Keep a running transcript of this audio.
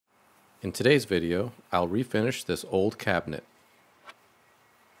In today's video, I'll refinish this old cabinet.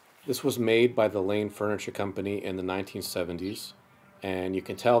 This was made by the Lane Furniture Company in the 1970s, and you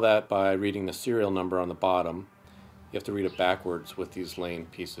can tell that by reading the serial number on the bottom. You have to read it backwards with these Lane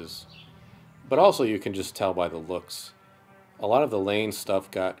pieces. But also you can just tell by the looks. A lot of the Lane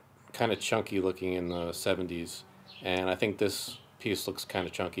stuff got kind of chunky looking in the 70s, and I think this piece looks kind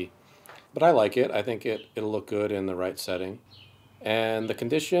of chunky. But I like it. I think it'll look good in the right setting. And the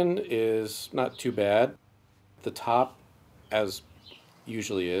condition is not too bad. The top, as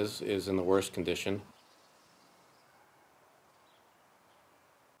usually is in the worst condition.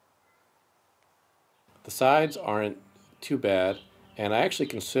 The sides aren't too bad, and I actually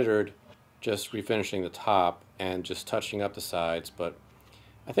considered just refinishing the top and just touching up the sides, but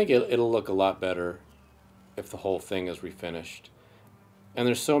I think it'll look a lot better if the whole thing is refinished. And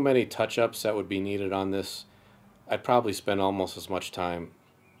there's so many touch-ups that would be needed on this. I'd probably spend almost as much time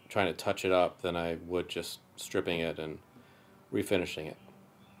trying to touch it up than I would just stripping it and refinishing it.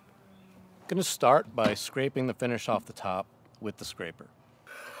 I'm going to start by scraping the finish off the top with the scraper.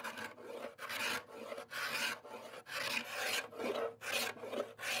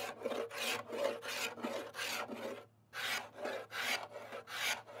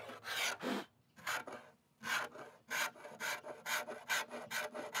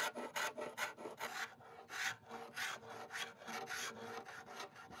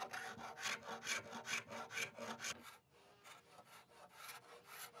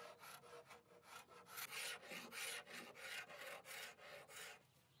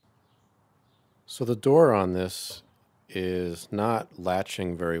 So the door on this is not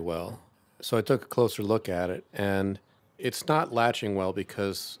latching very well. So I took a closer look at it, and it's not latching well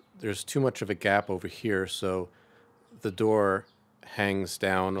because there's too much of a gap over here, so the door hangs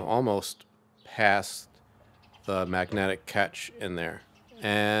down almost past the magnetic catch in there.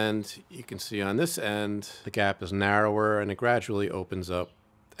 And you can see on this end, the gap is narrower and it gradually opens up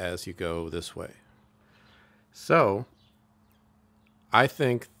as you go this way. So I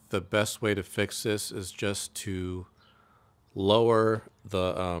think the best way to fix this is just to lower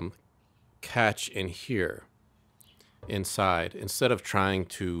the catch in here inside instead of trying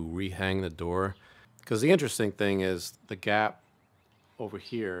to rehang the door. Because the interesting thing is the gap over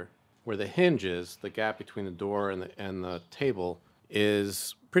here where the hinge is, the gap between the door and the table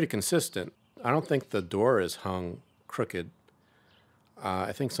is pretty consistent. I don't think the door is hung crooked.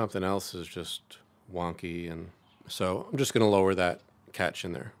 I think something else is just wonky, and so I'm just going to lower that catch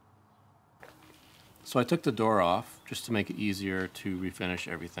in there. So I took the door off just to make it easier to refinish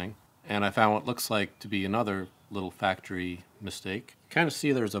everything, and I found what looks like to be another little factory mistake. You kind of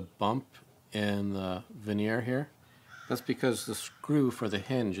see there's a bump in the veneer here. That's because the screw for the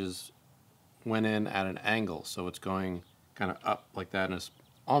hinge went in at an angle, so it's going kind of up like that and it's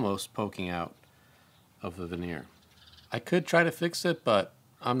almost poking out of the veneer. I could try to fix it, but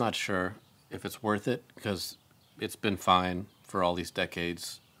I'm not sure if it's worth it because it's been fine for all these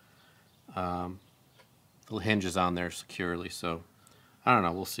decades. The hinge is on there securely, so I don't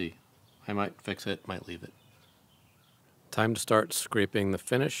know, we'll see. I might fix it, might leave it. Time to start scraping the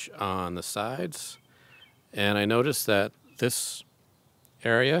finish on the sides, and I noticed that this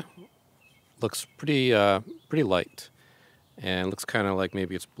area looks pretty light, and looks kind of like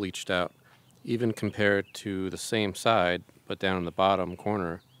maybe it's bleached out. Even compared to the same side, but down in the bottom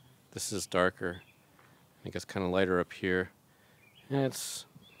corner, this is darker. I think it's kind of lighter up here, and it's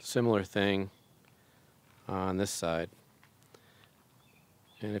a similar thing on this side.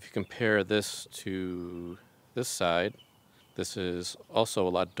 And if you compare this to this side, this is also a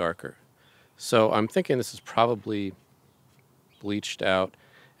lot darker. So I'm thinking this is probably bleached out,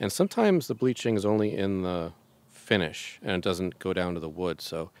 and sometimes the bleaching is only in the finish and it doesn't go down to the wood.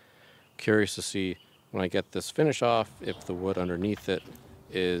 So curious to see when I get this finish off if the wood underneath it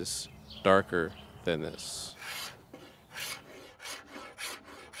is darker than this.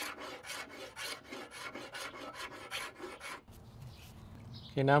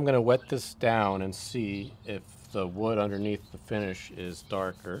 Okay, now I'm going to wet this down and see if the wood underneath the finish is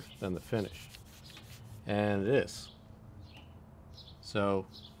darker than the finish. And it is. So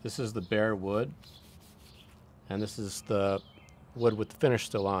this is the bare wood, and this is the wood with the finish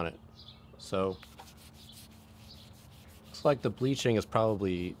still on it. So looks like the bleaching is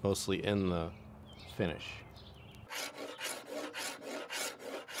probably mostly in the finish.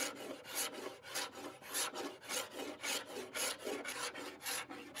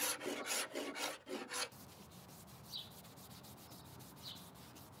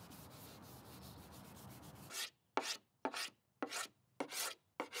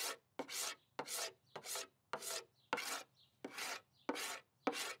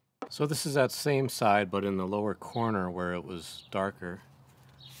 So this is that same side, but in the lower corner where it was darker.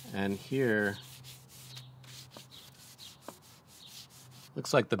 And here,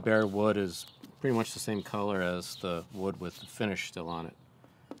 looks like the bare wood is pretty much the same color as the wood with the finish still on it.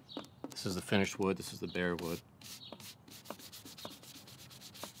 This is the finished wood, this is the bare wood.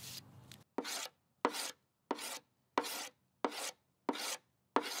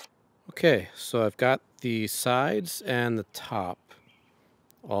 Okay, so I've got the sides and the top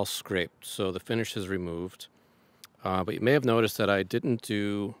all scraped, so the finish is removed. But you may have noticed that I didn't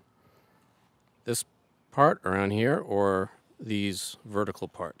do this part around here or these vertical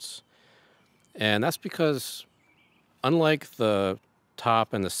parts. And that's because unlike the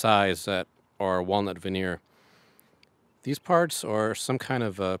top and the sides that are walnut veneer, these parts are some kind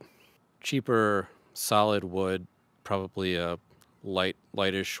of a cheaper solid wood, probably a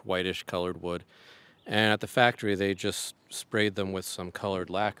lightish, whitish colored wood. And at the factory, they just sprayed them with some colored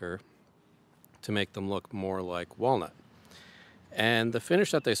lacquer to make them look more like walnut. And the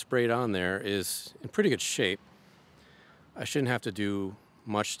finish that they sprayed on there is in pretty good shape. I shouldn't have to do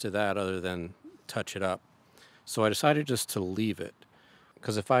much to that other than touch it up. So I decided just to leave it,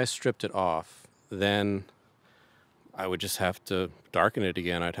 because if I stripped it off, then I would just have to darken it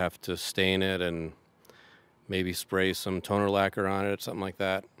again. I'd have to stain it and maybe spray some toner lacquer on it, something like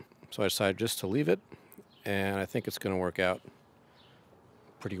that. So I decided just to leave it, and I think it's going to work out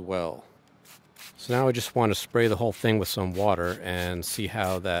pretty well. So now I just want to spray the whole thing with some water and see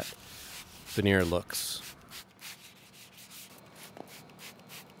how that veneer looks.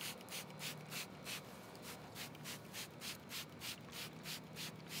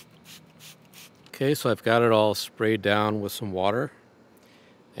 Okay, so I've got it all sprayed down with some water,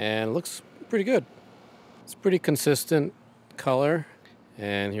 and it looks pretty good. It's pretty consistent color,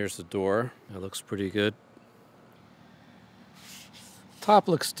 and here's the door. It looks pretty good. Top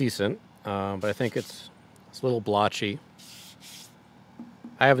looks decent, but I think it's a little blotchy.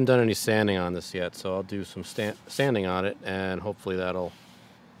 I haven't done any sanding on this yet, so I'll do some sanding on it, and hopefully that'll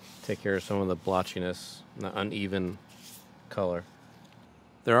take care of some of the blotchiness and the uneven color.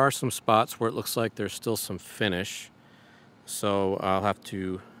 There are some spots where it looks like there's still some finish, so I'll have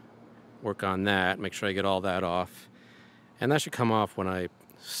to work on that, make sure I get all that off. And that should come off when I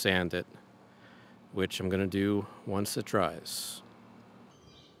sand it, which I'm going to do once it dries.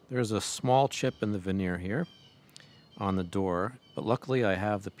 There's a small chip in the veneer here on the door, but luckily I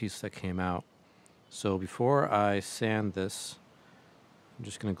have the piece that came out. So before I sand this, I'm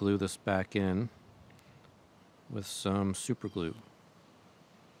just going to glue this back in with some super glue.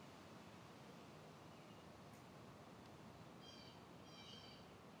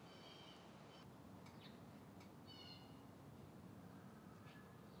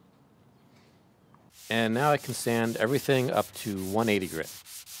 And now I can sand everything up to 180 grit.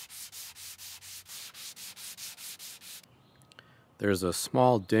 There's a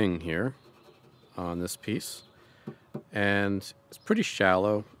small ding here on this piece, and it's pretty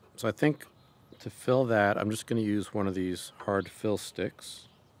shallow. So I think to fill that, I'm just going to use one of these hard fill sticks.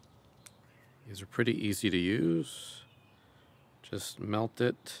 These are pretty easy to use. Just melt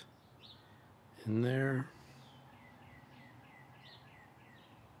it in there.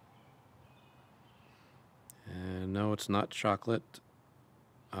 And no, it's not chocolate.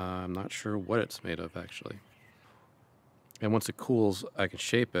 I'm not sure what it's made of, actually. And once it cools, I can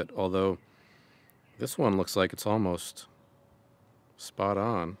shape it, although this one looks like it's almost spot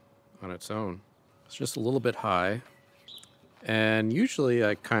on its own. It's just a little bit high. And usually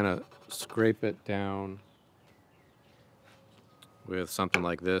I kind of scrape it down with something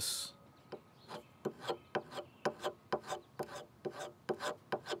like this.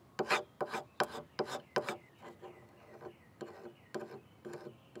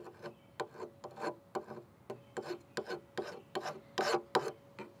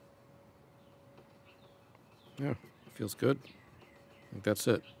 Yeah, feels good. I think that's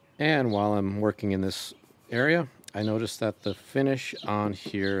it. And while I'm working in this area, I noticed that the finish on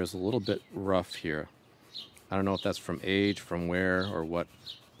here is a little bit rough here. I don't know if that's from age, from wear, or what,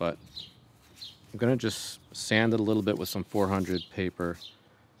 but I'm going to just sand it a little bit with some 400 paper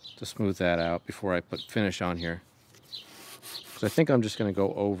to smooth that out before I put finish on here. Because I think I'm just going to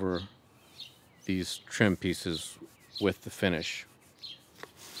go over these trim pieces with the finish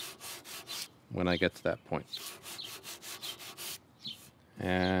when I get to that point.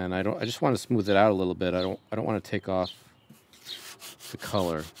 And I just want to smooth it out a little bit. I don't want to take off the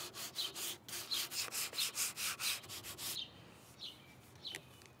color.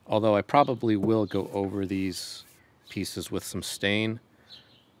 Although I probably will go over these pieces with some stain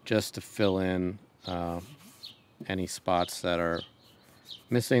just to fill in any spots that are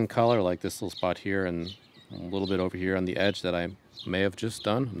missing color, like this little spot here and a little bit over here on the edge that I may have just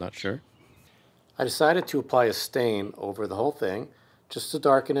done. I'm not sure. I decided to apply a stain over the whole thing just to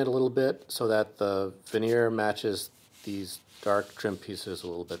darken it a little bit so that the veneer matches these dark trim pieces a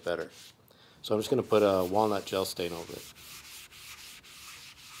little bit better. So I'm just going to put a walnut gel stain over it.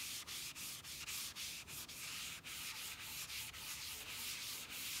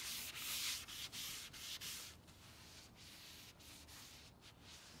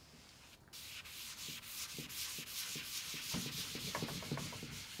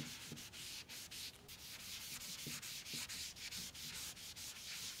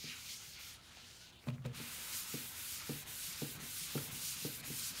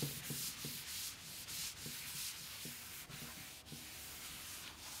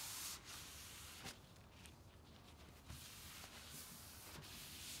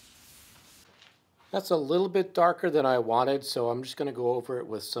 That's a little bit darker than I wanted, so I'm just going to go over it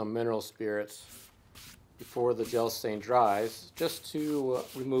with some mineral spirits before the gel stain dries, just to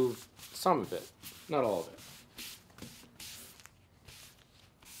remove some of it, not all of it.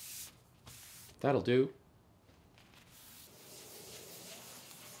 That'll do.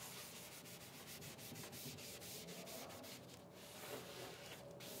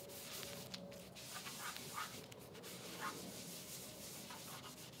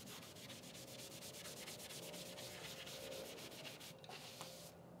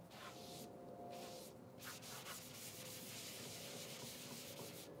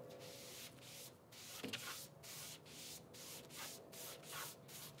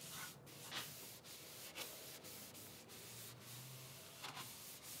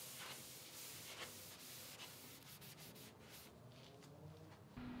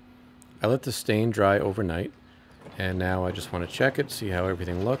 I let the stain dry overnight, and now I just want to check it, see how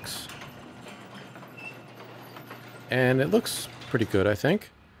everything looks. And it looks pretty good, I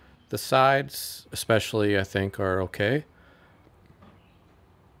think. The sides, especially, I think, are okay.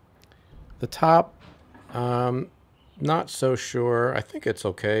 The top, not so sure. I think it's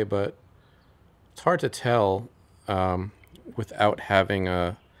okay, but it's hard to tell without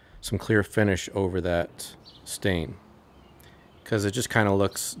having some clear finish over that stain, because it just kind of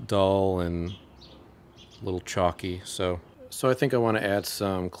looks dull and a little chalky. So I think I want to add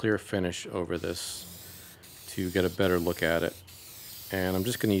some clear finish over this to get a better look at it. And I'm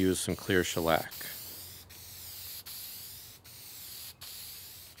just going to use some clear shellac.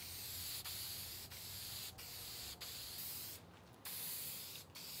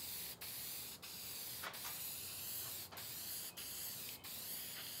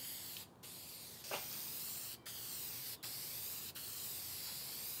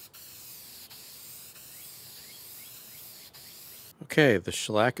 Okay, the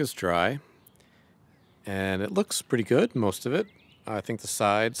shellac is dry, and it looks pretty good, most of it. I think the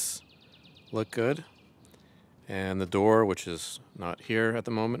sides look good, and the door, which is not here at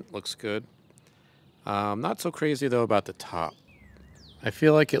the moment, looks good. Not so crazy, though, about the top. I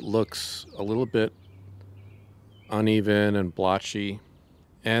feel like it looks a little bit uneven and blotchy,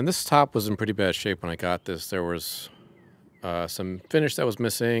 and this top was in pretty bad shape when I got this. There was some finish that was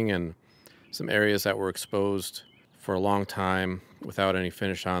missing and some areas that were exposed for a long time without any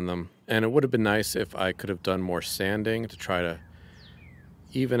finish on them. And it would have been nice if I could have done more sanding to try to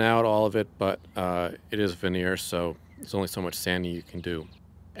even out all of it, but it is veneer, so there's only so much sanding you can do.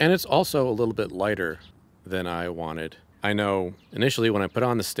 And it's also a little bit lighter than I wanted. I know initially when I put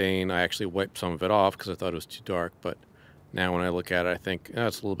on the stain, I actually wiped some of it off because I thought it was too dark, but now when I look at it, I think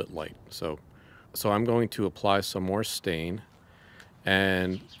it's a little bit light. So I'm going to apply some more stain,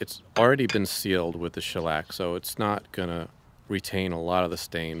 and it's already been sealed with the shellac, so it's not gonna retain a lot of the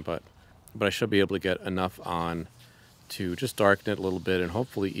stain, but I should be able to get enough on to just darken it a little bit and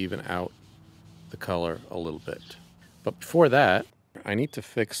hopefully even out the color a little bit. But before that, I need to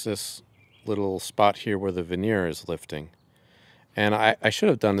fix this little spot here where the veneer is lifting. And I should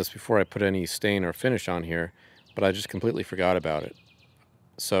have done this before I put any stain or finish on here, but I just completely forgot about it.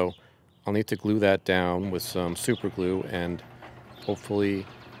 So I'll need to glue that down with some super glue, and hopefully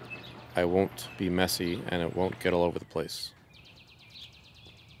I won't be messy and it won't get all over the place.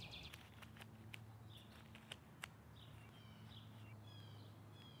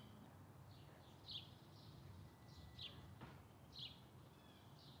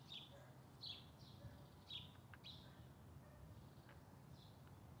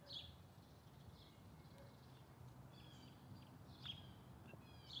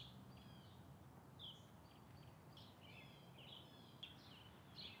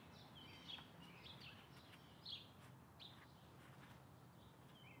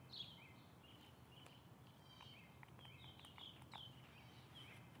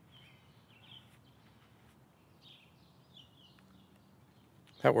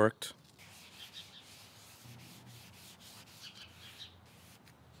 That worked.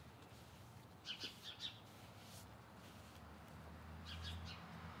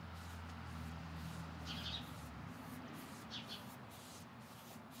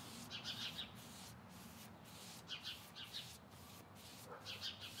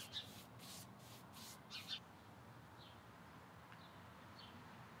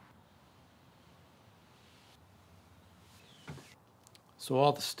 So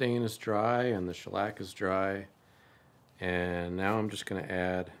all the stain is dry and the shellac is dry, and now I'm just going to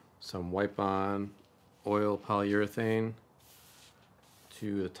add some wipe-on oil polyurethane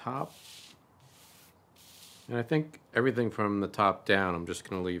to the top. And I think everything from the top down, I'm just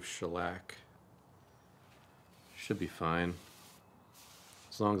going to leave shellac. Should be fine,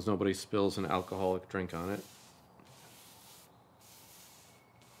 as long as nobody spills an alcoholic drink on it.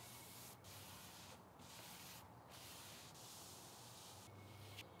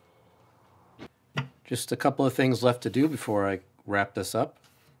 Just a couple of things left to do before I wrap this up,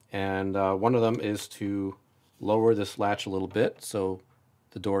 and one of them is to lower this latch a little bit so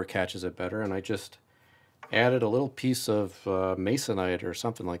the door catches it better, and I just added a little piece of masonite or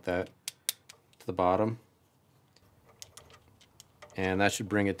something like that to the bottom, and that should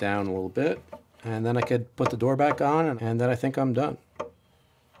bring it down a little bit, and then I could put the door back on, and then I think I'm done.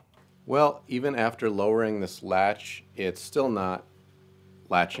 Well, even after lowering this latch, it's still not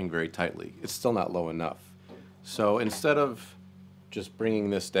latching very tightly. It's still not low enough. So instead of just bringing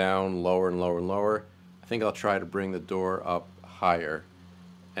this down lower and lower and lower, I think I'll try to bring the door up higher.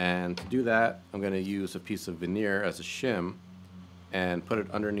 And to do that, I'm going to use a piece of veneer as a shim and put it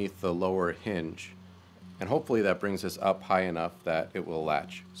underneath the lower hinge. And hopefully that brings this up high enough that it will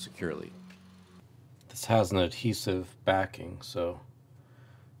latch securely. This has an adhesive backing, so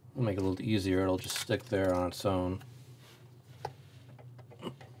we'll make it a little easier. It'll just stick there on its own.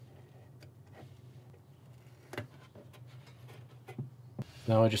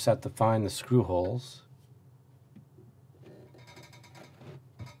 Now I just have to find the screw holes.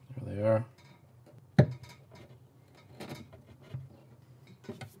 There they are.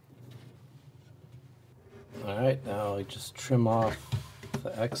 Alright, now I just trim off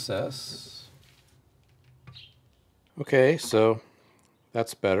the excess. Okay, so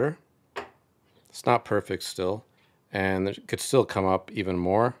that's better. It's not perfect still, and it could still come up even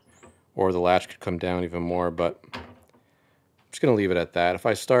more, or the latch could come down even more, but I'm just going to leave it at that. If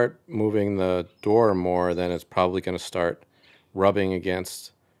I start moving the door more, then it's probably going to start rubbing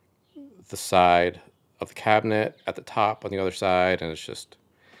against the side of the cabinet at the top on the other side, and it's just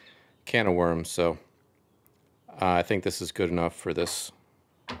a can of worms. So I think this is good enough for this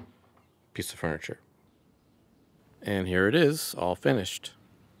piece of furniture. And here it is, all finished.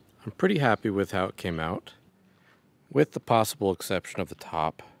 I'm pretty happy with how it came out, with the possible exception of the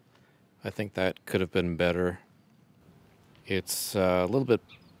top. I think that could have been better. It's a little bit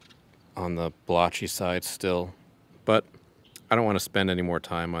on the blotchy side still, but I don't want to spend any more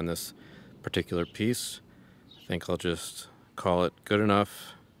time on this particular piece. I think I'll just call it good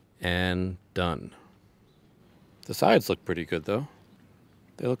enough and done. The sides look pretty good though.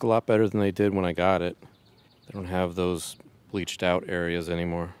 They look a lot better than they did when I got it. They don't have those bleached out areas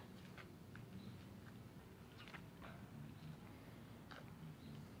anymore.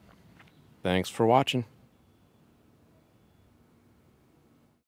 Thanks for watching.